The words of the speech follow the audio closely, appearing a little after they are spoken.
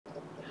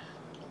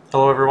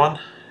Hello everyone.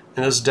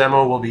 In this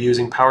demo we'll be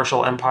using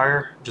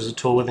PowerShell-Empire, which is a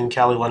tool within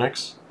Kali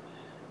Linux,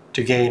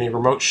 to gain a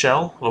remote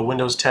shell of a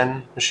Windows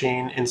 10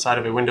 machine inside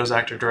of a Windows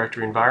Active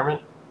Directory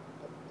environment,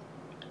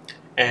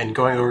 and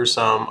going over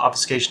some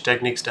obfuscation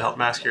techniques to help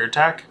mask your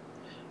attack,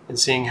 and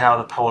seeing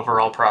how the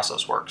overall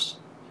process works.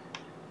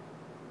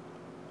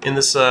 In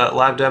this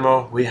lab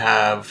demo we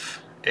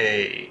have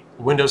a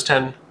Windows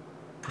 10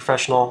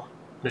 professional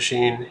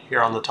machine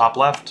here on the top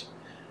left,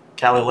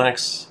 Kali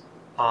Linux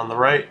on the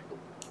right,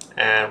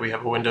 and we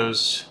have a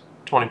Windows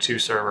 22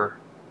 server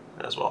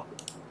as well.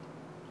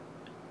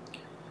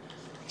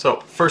 So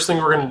first thing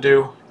we're going to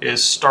do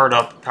is start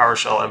up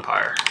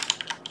PowerShell-Empire.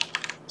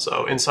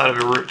 So inside of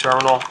a root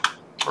terminal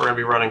we're going to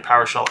be running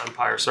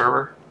PowerShell-Empire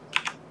server.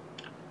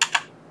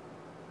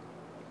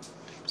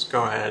 Let's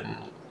go ahead and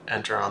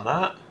enter on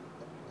that.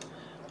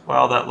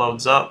 While that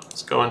loads up,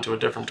 let's go into a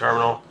different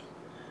terminal.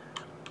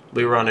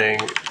 We'll be running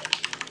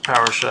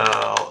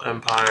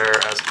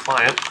PowerShell-Empire as a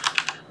client.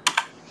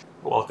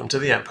 Welcome to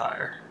the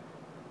Empire.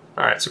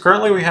 Alright, so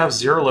currently we have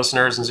 0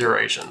 listeners and 0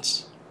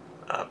 agents.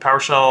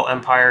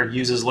 PowerShell-Empire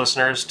uses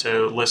listeners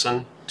to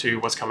listen to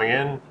what's coming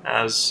in,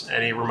 as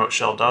any remote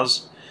shell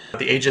does.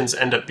 The agents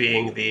end up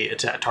being the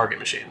target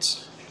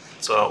machines.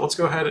 So let's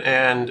go ahead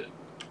and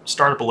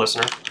start up a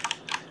listener.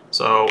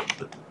 So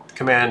the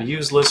command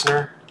use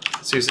listener,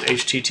 let's use an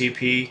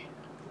HTTP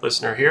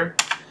listener here.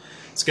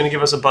 It's going to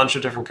give us a bunch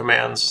of different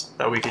commands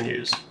that we can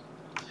use.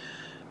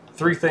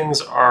 3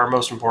 things are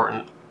most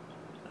important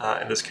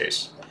in this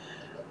case.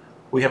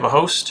 We have a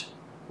host,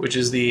 which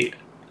is the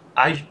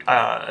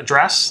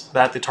address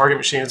that the target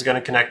machine is going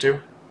to connect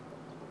to,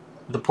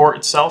 the port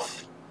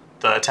itself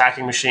the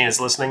attacking machine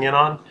is listening in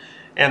on,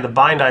 and the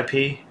bind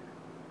IP,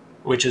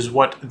 which is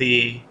what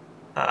the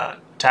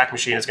attack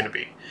machine is going to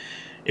be.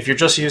 If you're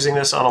just using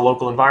this on a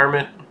local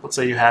environment, let's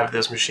say you have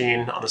this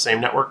machine on the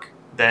same network,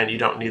 then you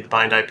don't need the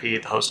bind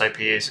IP. The host IP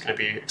is going to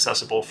be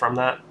accessible from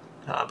that.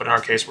 But in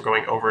our case, we're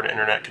going over an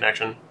internet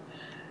connection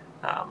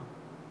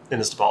in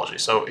this topology.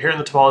 So here in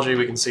the topology,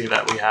 we can see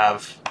that we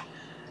have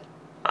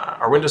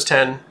our Windows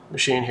 10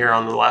 machine here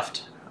on the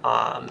left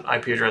on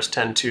IP address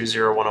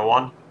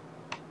 10.2.0.101,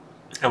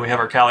 and we have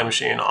our Kali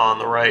machine on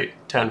the right,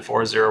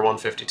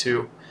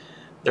 10.4.0.152.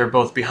 They're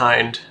both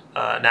behind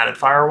an added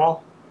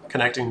firewall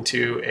connecting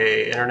to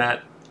a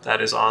internet that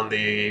is on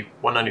the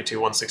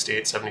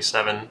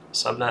 192.168.77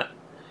 subnet.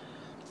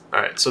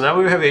 Alright, so now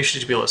we have the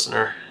HTTP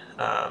listener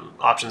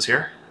options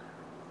here.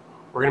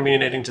 We're going to be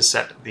needing to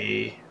set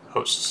the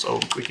host. So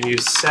we can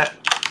use set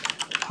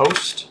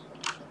host.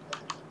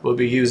 We'll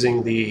be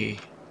using the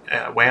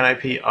WAN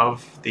IP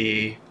of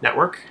the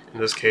network. In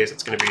this case,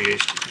 it's going to be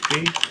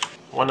HTTP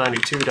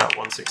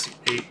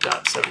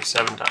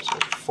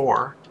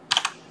 192.168.77.04.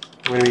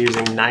 I'm going to be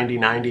using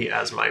 9090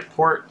 as my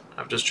port.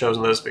 I've just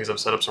chosen this because I've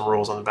set up some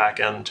rules on the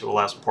back end to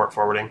allow some port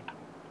forwarding.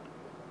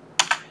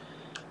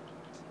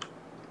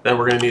 Then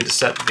we're going to need to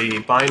set the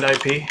bind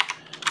IP.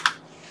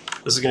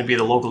 This is going to be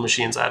the local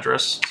machine's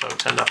address, so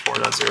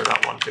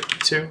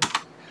 10.4.0.152. We're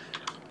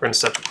going to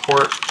set the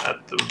port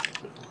that the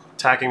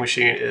attacking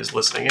machine is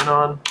listening in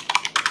on.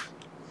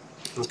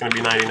 It's going to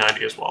be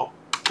 9090 as well,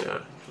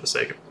 for the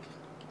sake of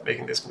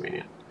making this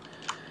convenient.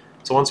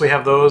 So once we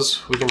have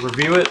those, we can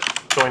review it,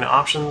 going to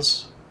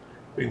options.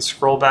 We can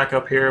scroll back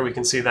up here. We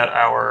can see that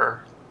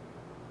our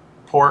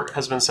port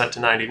has been set to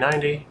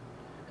 9090.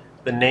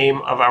 The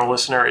name of our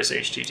listener is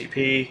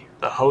HTTP.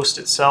 The host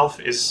itself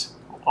is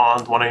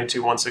on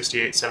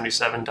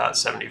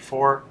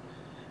 192.168.77.74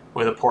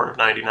 with a port of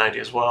 9090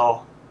 as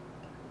well.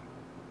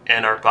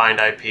 And our bind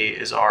IP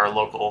is our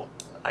local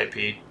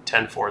IP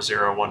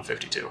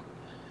 10.4.0.152.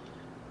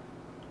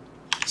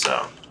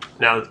 So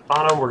now at the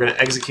bottom, we're going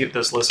to execute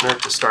this listener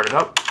to start it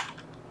up.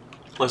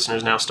 Listener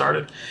is now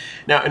started.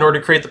 Now, in order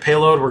to create the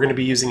payload, we're going to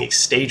be using a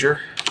stager.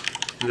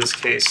 In this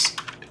case,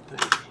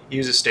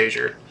 use a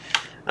stager.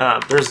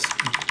 There's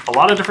a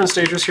lot of different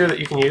stagers here that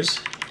you can use,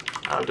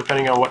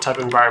 depending on what type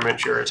of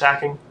environment you're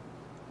attacking.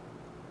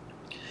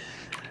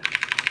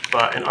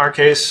 But in our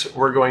case,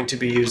 we're going to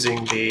be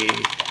using the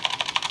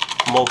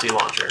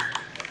multi-launcher.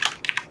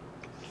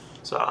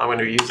 So I'm going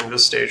to be using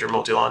this stager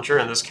multi-launcher.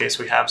 In this case,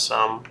 we have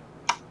some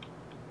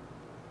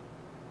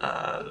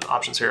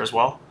options here as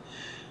well.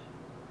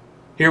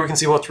 Here we can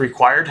see what's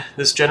required.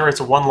 This generates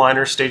a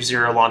one-liner stage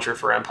 0 launcher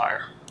for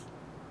Empire,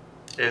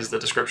 is the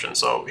description.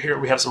 So here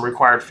we have some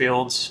required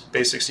fields.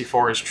 Base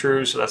 64 is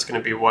true, so that's going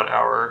to be what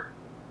our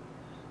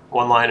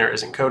one-liner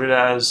is encoded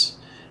as,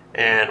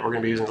 and we're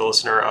going to be using the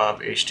listener of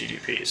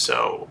HTTP.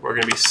 So we're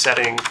going to be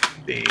setting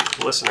the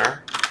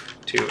listener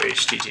to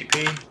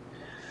HTTP,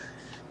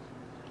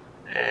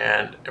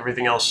 and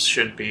everything else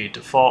should be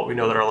default. We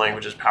know that our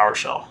language is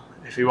PowerShell.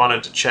 If we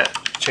wanted to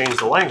change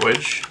the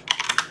language,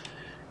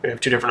 we have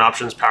 2 different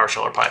options,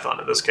 PowerShell or Python.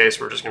 In this case,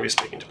 we're just going to be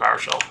speaking to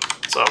PowerShell.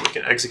 So we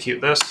can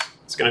execute this.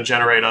 It's going to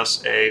generate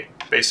us a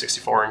base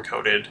 64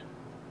 encoded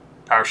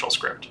PowerShell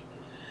script.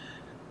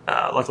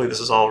 Luckily, this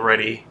is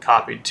already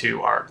copied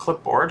to our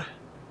clipboard.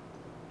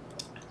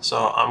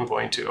 So I'm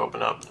going to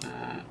open up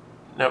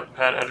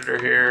Notepad editor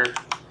here.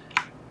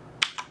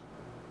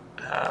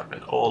 have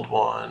an old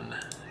one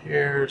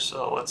here,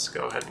 so let's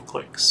go ahead and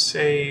click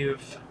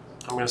save.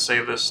 I'm going to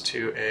save this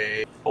to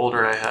a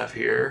folder I have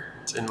here.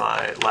 It's in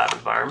my lab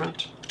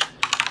environment.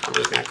 I'm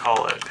just going to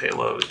call it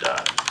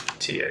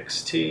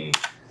payload.txt.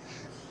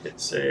 Hit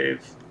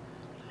save.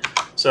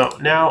 So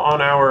now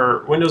on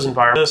our Windows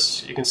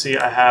environment, you can see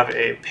I have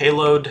a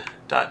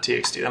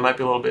payload.txt. That might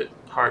be a little bit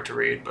hard to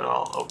read, but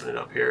I'll open it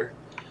up here.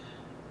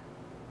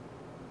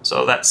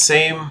 So that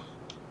same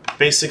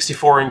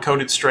base64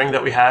 encoded string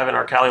that we have in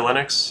our Kali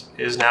Linux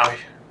is now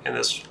in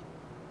this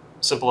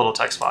simple little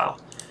text file.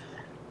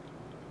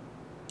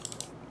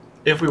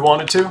 If we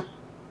wanted to,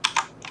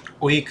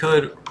 we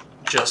could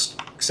just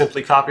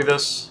simply copy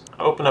this,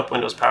 open up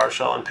Windows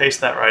PowerShell, and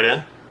paste that right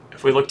in.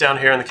 If we look down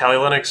here in the Kali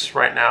Linux,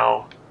 right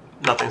now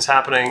nothing's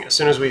happening. As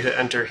soon as we hit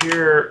enter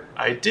here,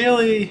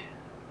 ideally,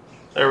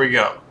 there we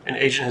go. An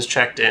agent has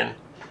checked in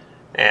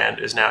and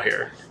is now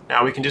here.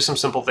 Now we can do some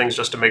simple things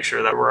just to make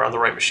sure that we're on the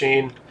right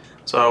machine.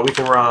 So we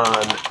can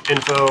run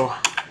info,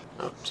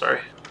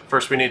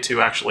 First we need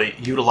to actually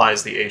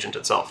utilize the agent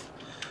itself.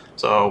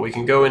 So we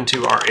can go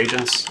into our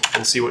agents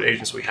and see what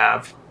agents we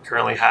have. We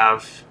currently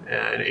have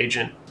an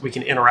agent. We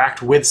can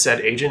interact with said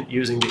agent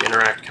using the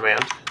interact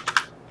command.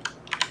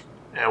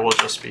 And we'll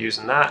just be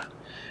using that.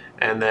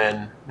 And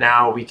then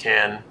now we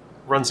can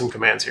run some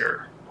commands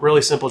here.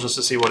 Really simple just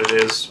to see what it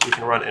is. We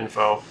can run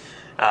info.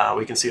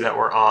 We can see that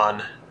we're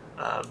on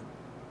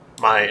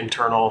my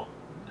internal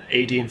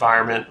AD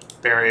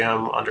environment,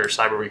 Barium, under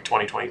CyberWeek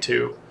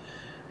 2022.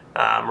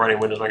 I'm running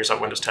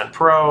Microsoft Windows 10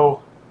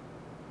 Pro.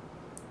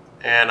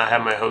 And I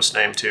have my host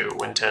name too,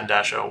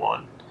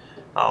 Win10-01,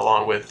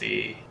 along with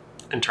the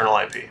internal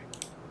IP.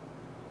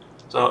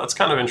 So that's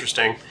kind of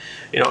interesting.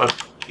 You know, an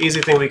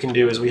easy thing we can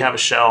do is we have a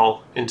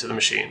shell into the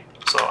machine.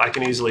 So I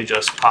can easily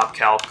just pop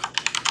calc.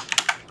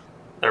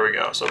 There we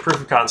go. So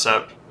proof of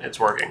concept, it's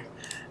working.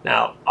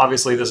 Now,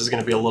 obviously this is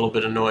going to be a little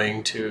bit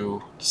annoying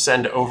to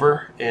send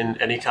over in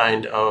any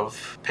kind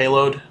of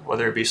payload,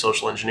 whether it be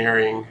social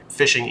engineering,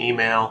 phishing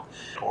email,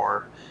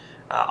 or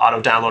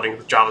auto-downloading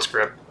with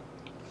JavaScript.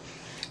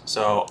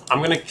 So I'm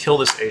going to kill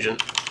this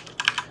agent.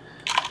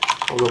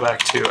 We'll go back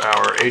to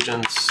our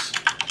agents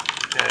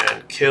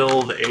and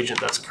kill the agent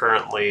that's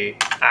currently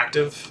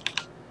active.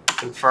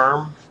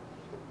 Confirm.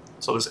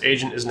 So this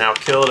agent is now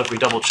killed. If we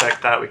double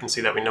check that, we can see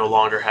that we no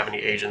longer have any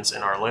agents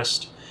in our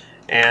list.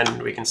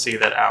 And we can see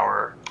that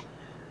our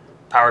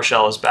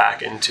PowerShell is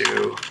back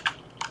into a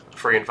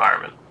free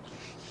environment.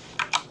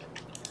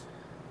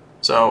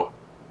 So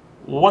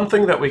one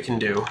thing that we can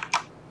do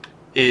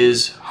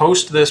is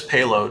host this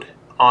payload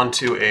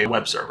onto a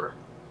web server.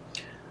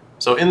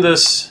 So in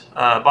this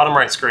bottom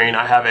right screen,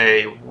 I have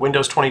a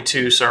Windows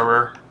 22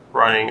 server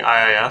running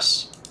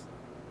IIS,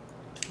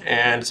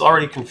 and it's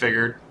already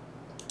configured.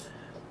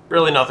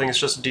 Really nothing, it's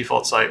just a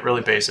default site,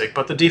 really basic,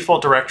 but the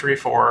default directory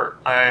for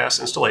IIS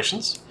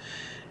installations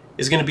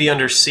is going to be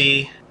under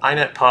C,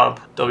 inetpub,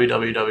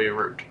 www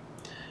root.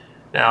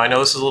 Now I know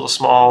this is a little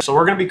small, so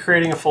we're going to be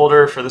creating a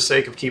folder for the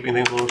sake of keeping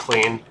things a little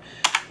clean,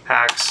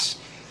 hacks,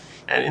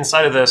 and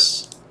inside of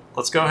this,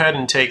 let's go ahead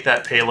and take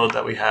that payload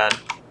that we had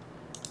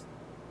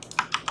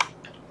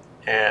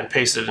and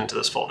paste it into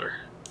this folder.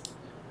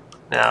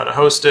 Now to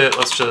host it,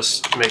 let's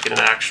just make it an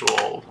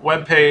actual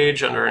web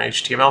page under an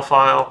HTML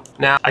file.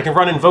 Now I can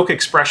run invoke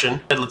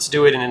expression, and let's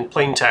do it in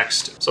plain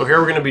text. So here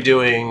we're going to be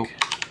doing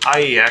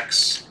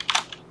IEX.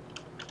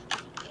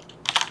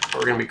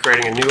 We're going to be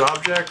creating a new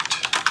object,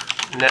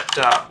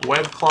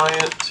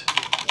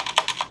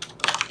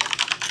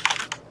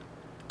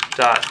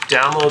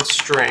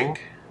 net.webclient.downloadString,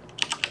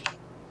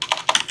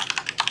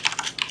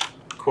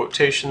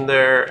 quotation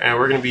there, and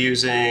we're going to be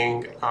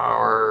using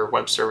our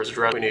web server's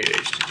address. We need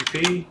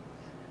HTTP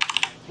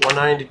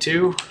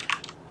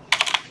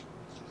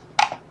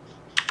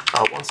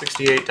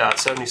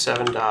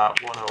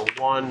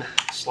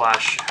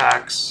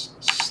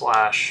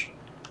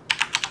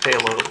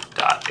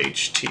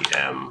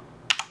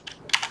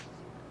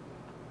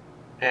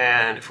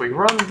And if we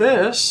run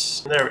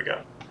this, there we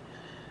go.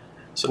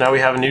 So now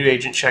we have a new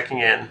agent checking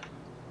in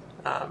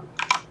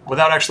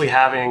without actually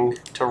having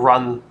to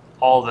run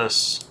all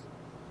this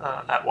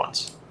at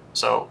once.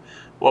 So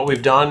what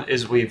we've done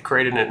is we've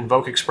created an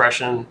invoke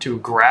expression to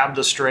grab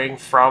the string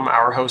from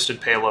our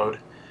hosted payload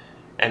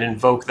and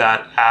invoke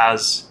that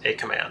as a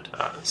command.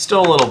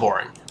 Still a little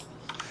boring.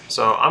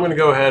 So I'm going to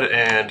go ahead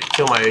and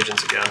kill my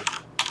agents again.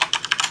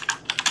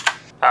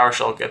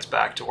 PowerShell gets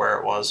back to where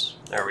it was.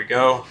 There we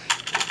go.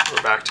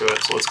 We're back to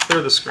it. So let's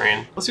clear the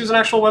screen. Let's use an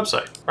actual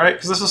website, right?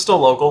 Because this is still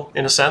local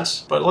in a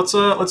sense, but let's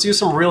use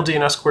some real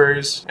DNS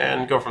queries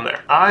and go from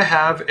there. I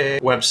have a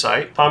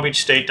website,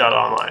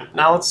 palmbeachstate.online.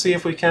 Now let's see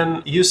if we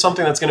can use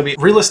something that's going to be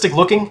realistic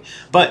looking,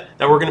 but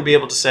that we're going to be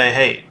able to say,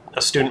 hey,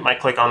 a student might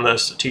click on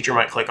this, a teacher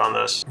might click on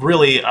this,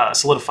 really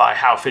solidify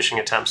how phishing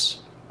attempts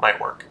might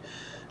work.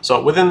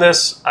 So within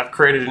this, I've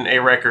created an A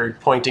record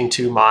pointing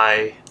to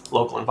my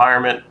local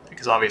environment,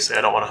 because obviously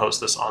I don't want to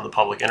host this on the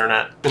public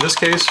internet. In this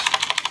case,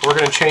 we're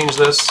going to change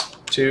this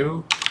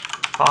to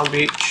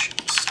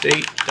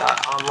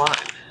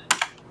palmbeachstate.online.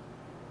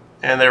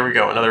 And there we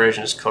go, another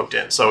agent is hooked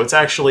in. So it's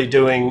actually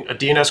doing a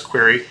DNS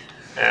query,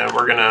 and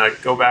we're gonna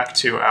go back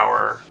to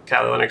our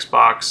Kali Linux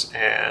box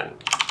and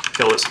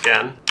kill this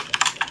again.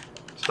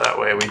 So that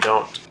way we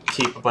don't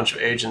keep a bunch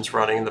of agents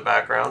running in the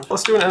background.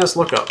 Let's do an NS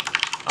lookup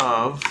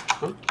of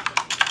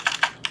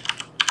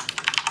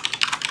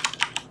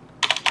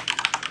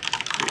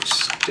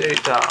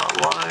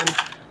state.online.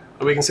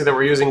 We can see that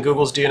we're using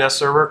Google's DNS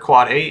server,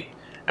 Quad 8,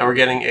 and we're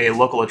getting a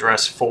local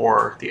address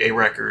for the A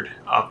record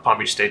of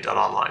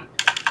PalmBeachState.online.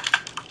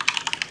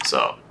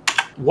 So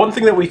one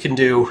thing that we can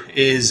do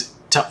is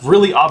to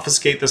really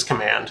obfuscate this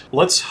command.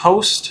 Let's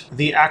host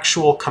the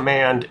actual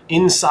command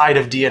inside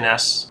of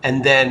DNS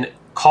and then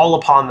call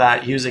upon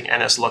that using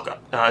NS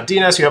lookup.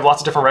 DNS, you have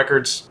lots of different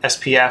records: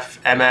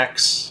 SPF,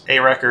 MX, A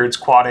records,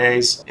 Quad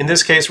A's. In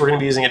this case, we're going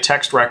to be using a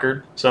text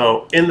record.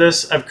 So in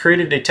this, I've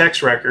created a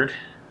text record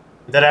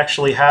that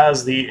actually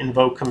has the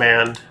invoke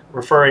command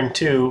referring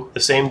to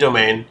the same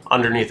domain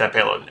underneath that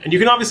payload. And you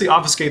can obviously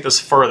obfuscate this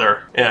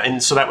further,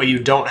 and so that way you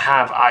don't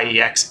have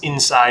IEX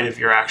inside of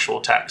your actual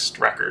text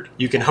record.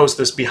 You can host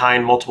this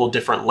behind multiple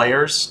different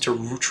layers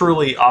to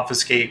truly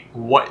obfuscate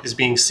what is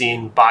being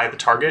seen by the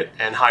target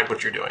and hide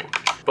what you're doing.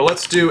 But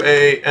let's do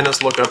a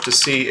NS lookup to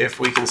see if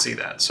we can see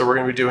that. So we're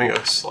going to be doing a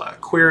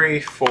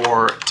query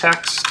for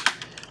text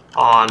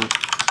on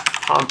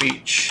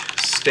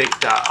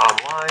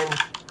PalmBeachState.online.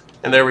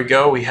 And there we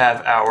go, we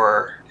have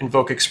our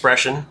invoke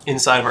expression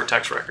inside of our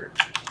text record.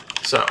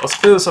 So let's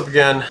clear this up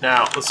again.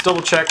 Now let's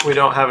double check we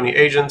don't have any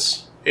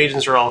agents.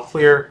 Agents are all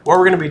clear. What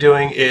we're going to be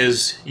doing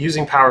is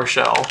using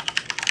PowerShell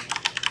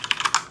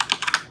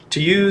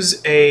to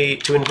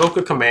invoke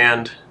a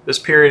command. This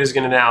period is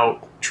going to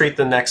now treat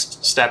the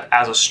next step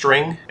as a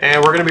string,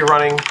 and we're going to be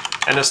running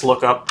NS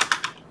lookup,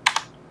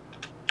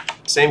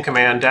 same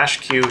command,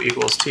 -q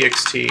equals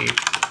txt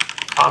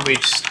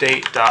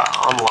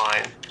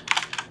PalmBeachState.online,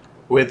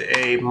 with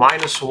a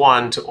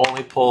 -1 to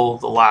only pull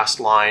the last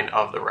line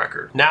of the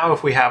record. Now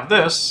if we have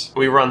this,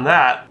 we run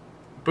that,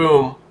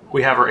 boom,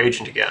 we have our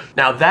agent again.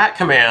 Now that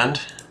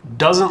command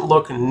doesn't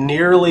look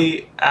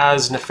nearly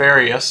as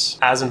nefarious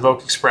as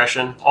invoke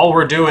expression. All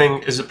we're doing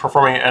is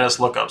performing an NS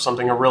lookup,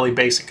 a really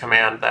basic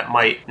command that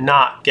might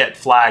not get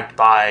flagged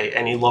by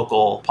any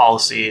local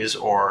policies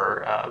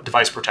or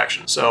device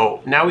protection. So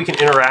now we can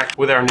interact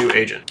with our new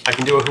agent. I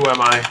can do a who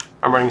am I.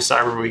 I'm running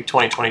CyberWeek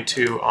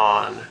 2022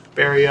 on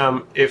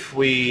Barium. If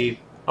we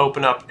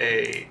open up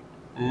a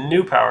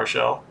new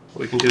PowerShell,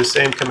 we can do the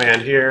same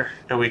command here,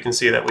 and we can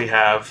see that we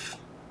have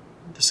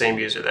the same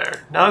user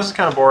there. Now this is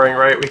kind of boring,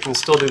 right? We can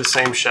still do the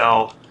same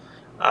shell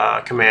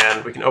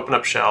command. We can open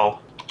up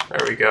shell.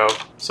 There we go.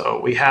 So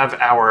we have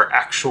our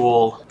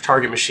actual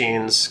target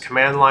machine's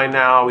command line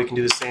now. We can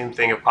do the same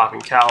thing of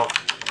popping calc.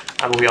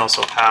 And we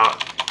also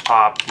pop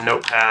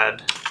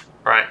notepad.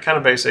 All right, kind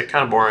of basic,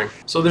 kind of boring.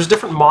 So there's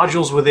different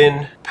modules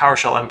within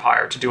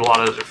PowerShell-Empire to do a lot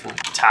of different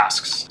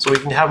tasks. So we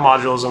can have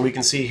modules, and we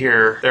can see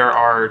here there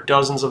are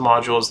dozens of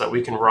modules that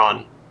we can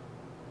run.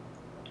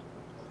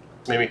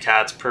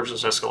 Mimikatz,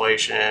 privilege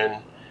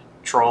escalation,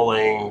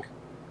 trolling,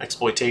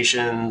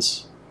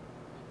 exploitations,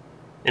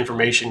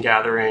 information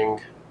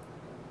gathering,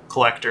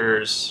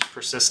 collectors,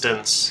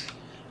 persistence,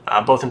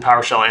 both in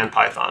PowerShell and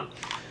Python.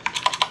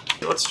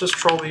 Let's just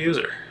troll the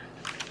user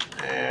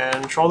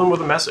and troll them with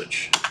a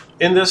message.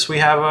 In this we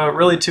have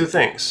really two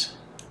things: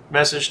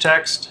 message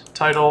text,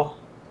 title.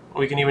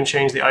 We can even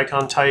change the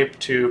icon type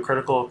to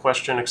critical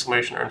question,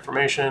 exclamation, or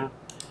information.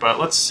 But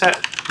let's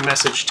set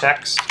message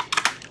text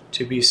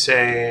to be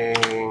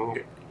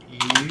saying,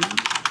 "You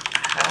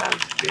have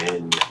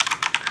been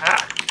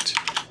hacked."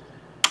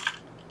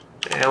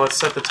 And let's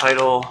set the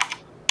title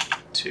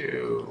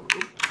to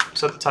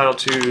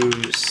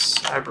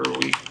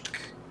CyberWeek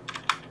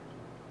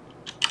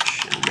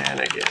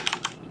Shenanigans.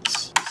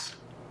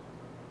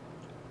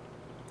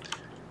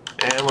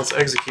 And let's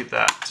execute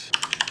that.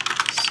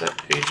 Set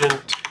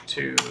agent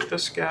to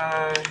this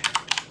guy.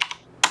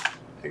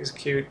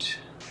 Execute.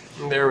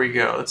 And there we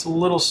go. It's a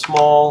little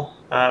small,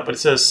 but it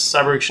says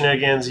CyberWeek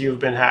Shenanigans, you've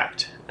been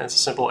hacked. And it's a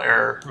simple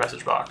error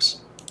message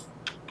box.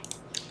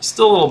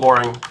 Still a little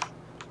boring.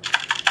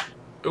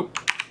 Oop.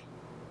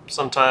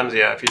 Sometimes,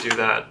 yeah, if you do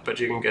that, but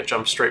you can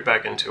jump straight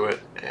back into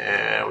it.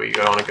 And we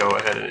want to go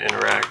ahead and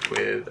interact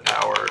with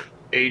our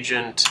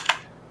agent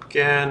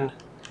again.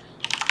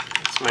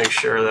 Let's make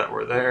sure that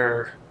we're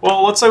there.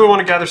 Well, let's say we want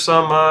to gather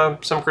some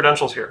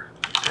credentials here.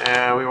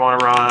 And we want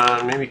to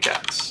run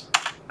Mimikatz.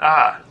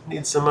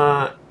 Need some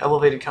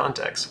elevated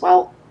context.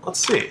 Well, let's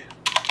see.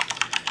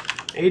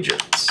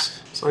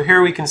 Agents. So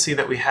here we can see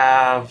that we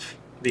have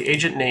the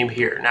agent name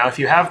here. Now, if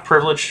you have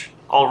privilege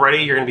already,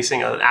 you're going to be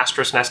seeing an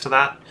asterisk next to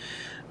that.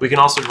 We can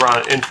also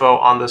run info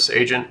on this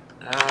agent.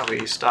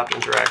 We stopped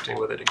interacting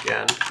with it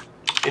again.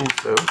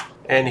 Info.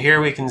 And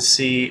here we can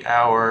see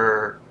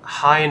our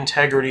high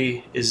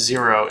integrity is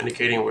 0,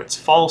 indicating it's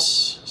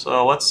false.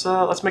 So let's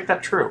make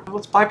that true.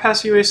 Let's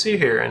bypass UAC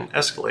here and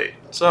escalate.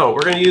 So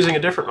we're going to be using a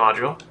different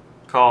module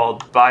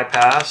called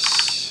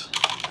bypass.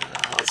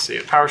 Let's see,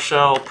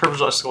 PowerShell,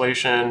 privilege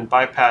escalation,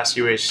 bypass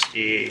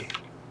UAC,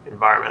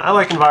 environment. I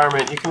like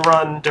environment. You can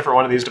run different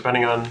one of these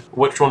depending on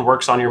which one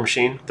works on your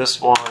machine. This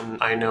one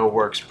I know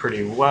works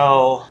pretty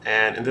well,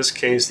 and in this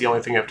case the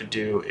only thing you have to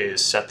do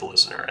is set the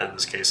listener. And in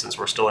this case, since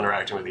we're still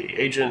interacting with the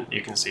agent,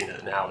 you can see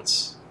that now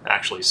it's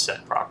actually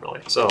set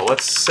properly. So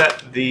let's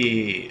set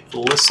the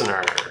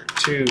listener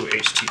to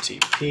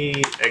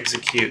HTTP,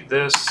 execute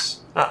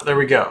this. There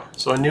we go.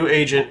 So a new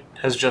agent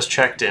has just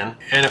checked in,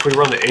 and if we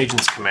run the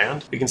agents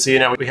command, we can see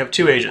now we have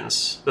two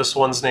agents. This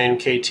one's named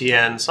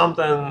KTN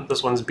something,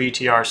 this one's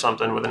BTR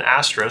something with an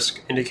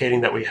asterisk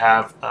indicating that we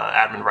have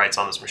admin rights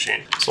on this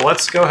machine. So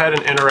let's go ahead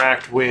and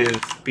interact with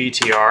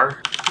BTR,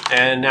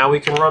 and now we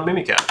can run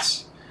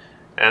Mimikatz.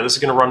 And this is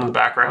going to run in the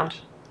background.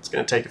 It's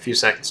going to take a few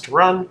seconds to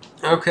run.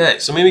 Okay,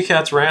 so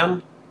Mimikatz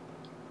ran,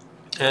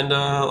 and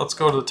let's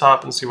go to the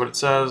top and see what it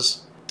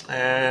says.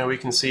 And we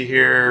can see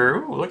here,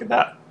 ooh, look at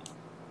that.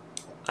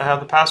 I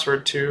have the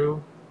password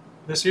to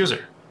this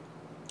user.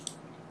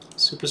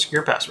 Super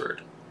secure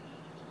password.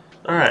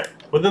 Alright,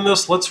 within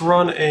this, let's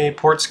run a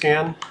port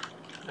scan,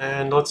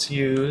 and let's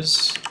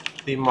use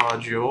the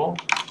module.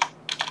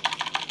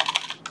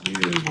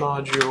 Use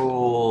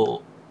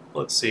module,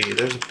 let's see,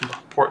 there's a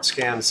port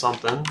scan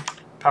something.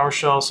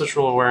 PowerShell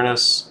Situational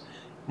Awareness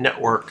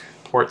Network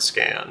Port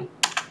Scan.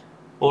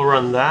 We'll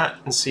run that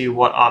and see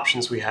what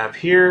options we have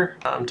here.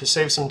 To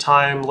save some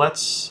time,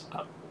 let's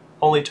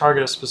only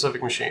target a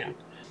specific machine.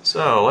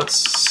 So let's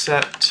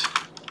set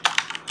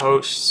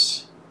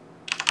hosts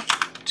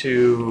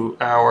to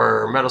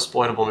our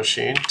Metasploitable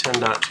machine,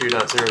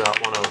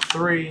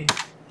 10.2.0.103,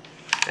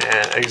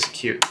 and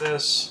execute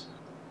this.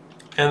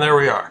 And there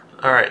we are.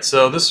 Alright,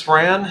 so this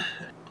ran,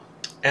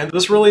 and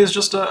this really is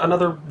just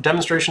another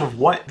demonstration of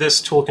what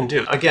this tool can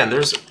do. Again,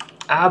 there's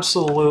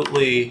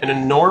absolutely an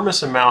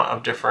enormous amount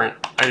of different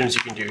items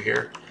you can do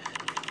here.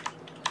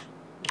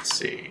 Let's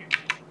see.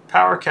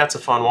 PowerCat's a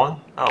fun one.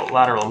 Oh,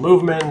 lateral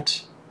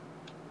movement.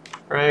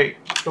 Right,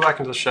 go back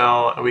into the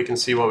shell and we can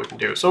see what we can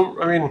do.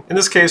 So, I mean, in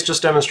this case,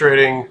 just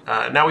demonstrating,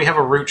 now we have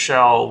a root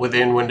shell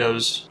within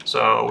Windows,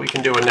 so we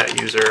can do a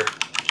net user,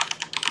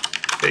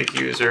 fake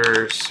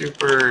user,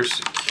 super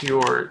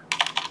secure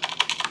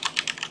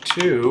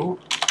 2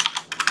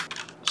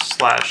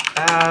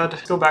 /add.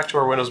 Let's go back to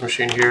our Windows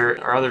machine here,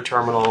 our other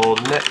terminal,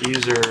 net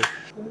user,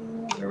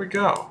 there we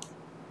go,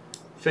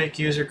 fake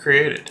user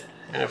created.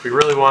 And if we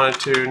really wanted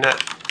to,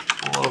 net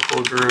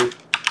local group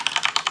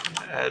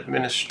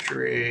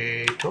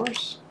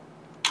administrators,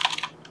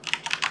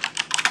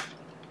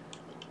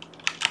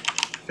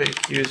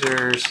 fake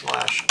user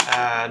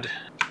 /add,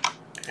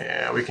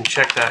 and we can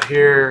check that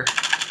here,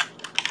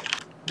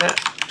 net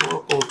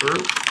local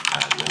group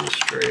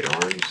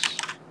administrators.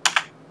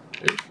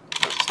 Oops,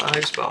 that's not how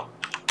you spell.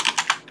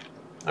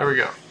 There we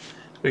go.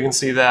 We can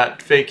see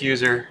that fake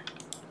user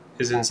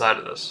is inside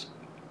of this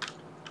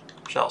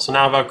shell. So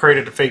now if I've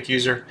created a fake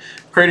user,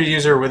 created a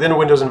user within a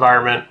Windows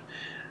environment,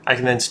 I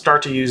can then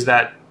start to use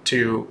that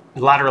to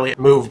laterally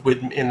move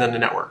within the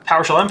network.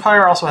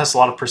 PowerShell-Empire also has a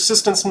lot of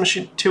persistence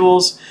machine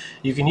tools.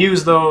 You can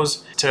use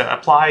those to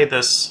apply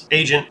this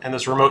agent and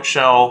this remote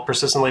shell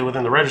persistently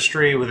within the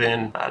registry,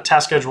 within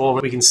task schedule.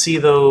 We can see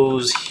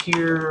those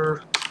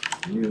here.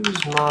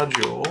 Use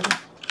module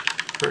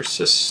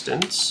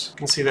persistence. You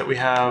can see that we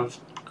have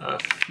a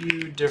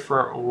few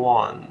different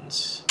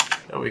ones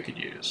that we could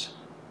use.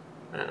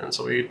 And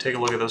so we take a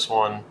look at this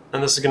one,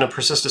 and this is going to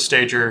persist a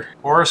stager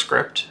or a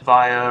script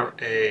via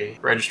a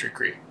registry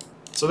create.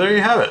 So there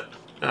you have it.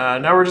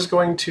 Now we're just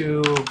going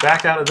to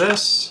back out of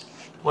this.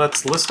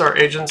 Let's list our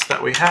agents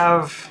that we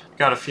have.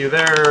 Got a few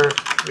there.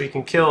 We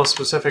can kill a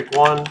specific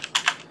one.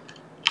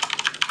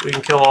 We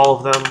can kill all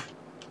of them.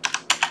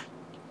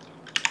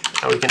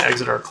 Now we can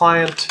exit our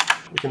client.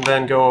 We can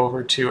then go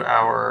over to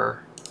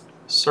our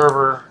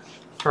server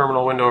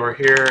terminal window over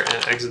here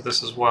and exit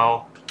this as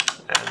well.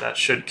 And that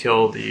should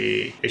kill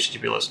the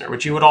HTTP listener,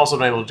 which you would also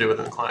be able to do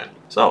within the client.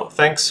 So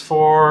thanks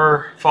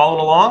for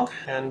following along,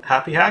 and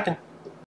happy hacking.